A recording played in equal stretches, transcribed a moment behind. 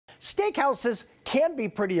Steakhouses can be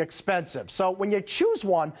pretty expensive, so when you choose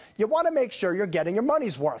one, you want to make sure you're getting your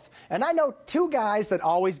money's worth. And I know two guys that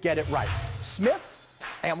always get it right, Smith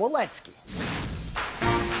and Wollensky.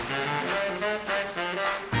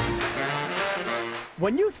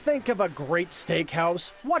 When you think of a great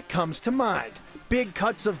steakhouse, what comes to mind? Big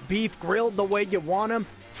cuts of beef grilled the way you want them,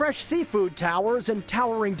 fresh seafood towers and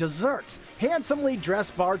towering desserts, handsomely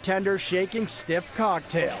dressed bartenders shaking stiff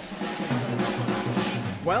cocktails.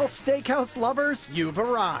 Well, steakhouse lovers, you've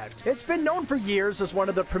arrived. It's been known for years as one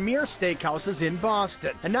of the premier steakhouses in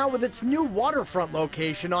Boston. And now with its new waterfront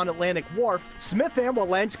location on Atlantic Wharf, Smith &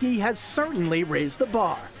 Wollensky has certainly raised the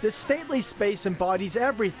bar. This stately space embodies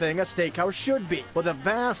everything a steakhouse should be, with a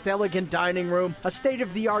vast, elegant dining room, a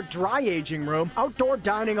state-of-the-art dry aging room, outdoor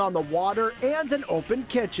dining on the water, and an open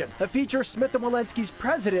kitchen. A feature Smith & Wollensky's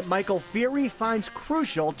president, Michael Feary, finds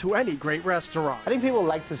crucial to any great restaurant. I think people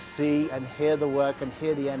like to see and hear the work and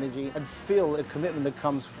hear the energy and feel the commitment that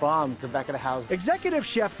comes from the back of the house. Executive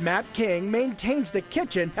Chef Matt King maintains the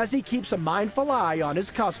kitchen as he keeps a mindful eye on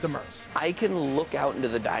his customers. I can look out into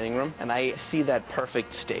the dining room and I see that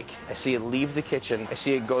perfect steak. I see it leave the kitchen, I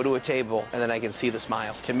see it go to a table, and then I can see the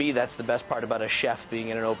smile. To me, that's the best part about a chef being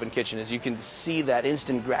in an open kitchen, is you can see that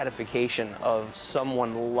instant gratification of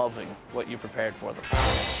someone loving what you prepared for them.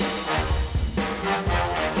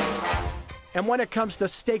 And when it comes to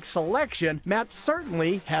steak selection, Matt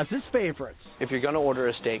certainly has his favorites. If you're going to order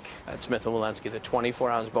a steak at Smith & Wollensky, the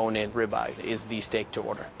 24-ounce bone-in ribeye is the steak to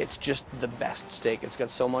order. It's just the best steak. It's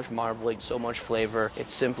got so much marbling, so much flavor.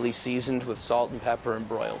 It's simply seasoned with salt and pepper and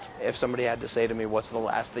broiled. If somebody had to say to me, what's the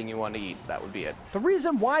last thing you want to eat, that would be it. The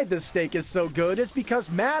reason why this steak is so good is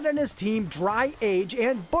because Matt and his team dry age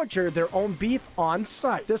and butcher their own beef on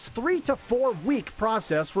site. This 3 to 4 week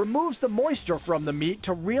process removes the moisture from the meat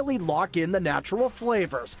to really lock in the natural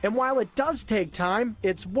flavors. And while it does take time,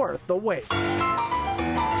 it's worth the wait.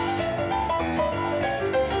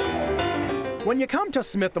 When you come to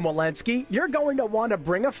Smith & Wollensky, you're going to want to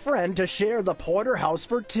bring a friend to share the porterhouse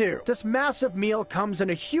for two. This massive meal comes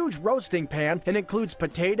in a huge roasting pan and includes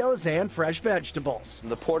potatoes and fresh vegetables.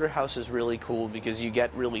 The porterhouse is really cool because you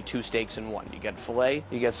get really two steaks in one. You get filet,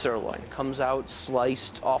 you get sirloin. It comes out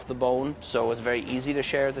sliced off the bone, so it's very easy to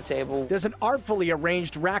share at the table. There's an artfully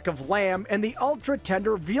arranged rack of lamb and the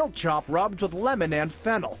ultra-tender veal chop rubbed with lemon and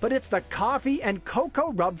fennel. But it's the coffee and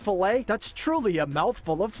cocoa rubbed filet that's truly a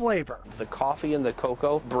mouthful of flavor. The coffee and the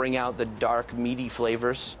cocoa bring out the dark, meaty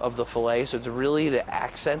flavors of the filet, so it's really to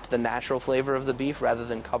accent the natural flavor of the beef rather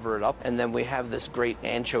than cover it up. And then we have this great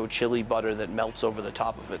ancho chili butter that melts over the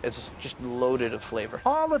top of it. It's just loaded of flavor.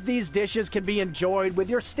 All of these dishes can be enjoyed with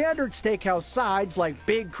your standard steakhouse sides like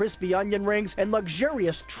big crispy onion rings and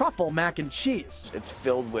luxurious truffle mac and cheese. It's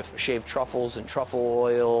filled with shaved truffles and truffle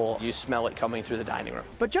oil. You smell it coming through the dining room.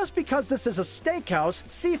 But just because this is a steakhouse,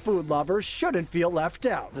 seafood lovers shouldn't feel left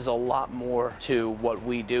out. There's a lot more to what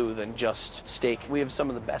we do than just steak. We have some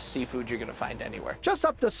of the best seafood you're going to find anywhere. Just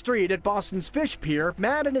up the street at Boston's Fish Pier,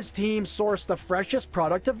 Matt and his team source the freshest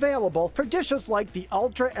product available for dishes like the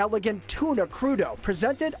ultra-elegant tuna crudo,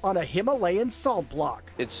 presented on a Himalayan salt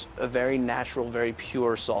block. It's a very natural, very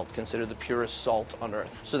pure salt, considered the purest salt on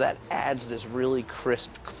earth. So that adds this really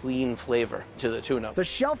crisp, clean flavor to the tuna. The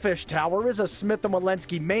shellfish tower is a Smith &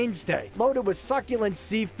 Wollensky mainstay. Loaded with succulent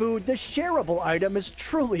seafood, this shareable item is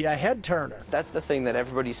truly a head-turner. That's the thing that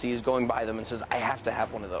everybody sees going by them and says, I have to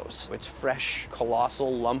have one of those. It's fresh,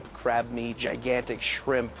 colossal lump crab meat, gigantic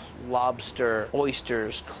shrimp, lobster,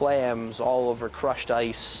 oysters, clams, all over crushed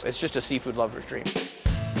ice. It's just a seafood lover's dream.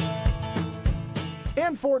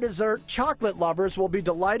 And for dessert, chocolate lovers will be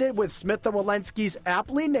delighted with Smith & Wollensky's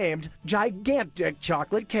aptly named gigantic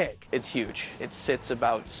chocolate cake. It's huge. It sits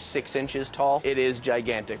about 6 inches tall. It is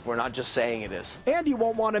gigantic. We're not just saying it is. And you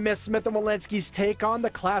won't want to miss Smith & Wollensky's take on the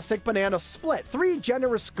classic banana split. 3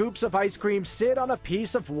 generous scoops of ice cream sit on a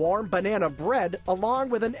piece of warm banana bread along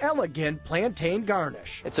with an elegant plantain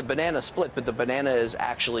garnish. It's a banana split, but the banana is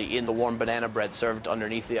actually in the warm banana bread served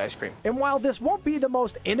underneath the ice cream. And while this won't be the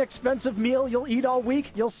most inexpensive meal you'll eat all week,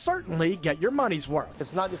 you'll certainly get your money's worth.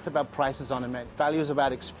 It's not just about prices on a menu. Value is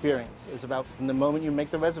about experience. It's about from the moment you make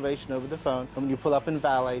the reservation over the phone, from when you pull up in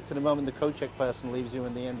valet, to the moment the co-check person leaves you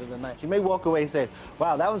in the end of the night. You may walk away saying,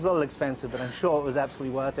 wow, that was a little expensive, but I'm sure it was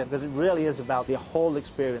absolutely worth it, because it really is about the whole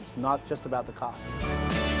experience, not just about the cost.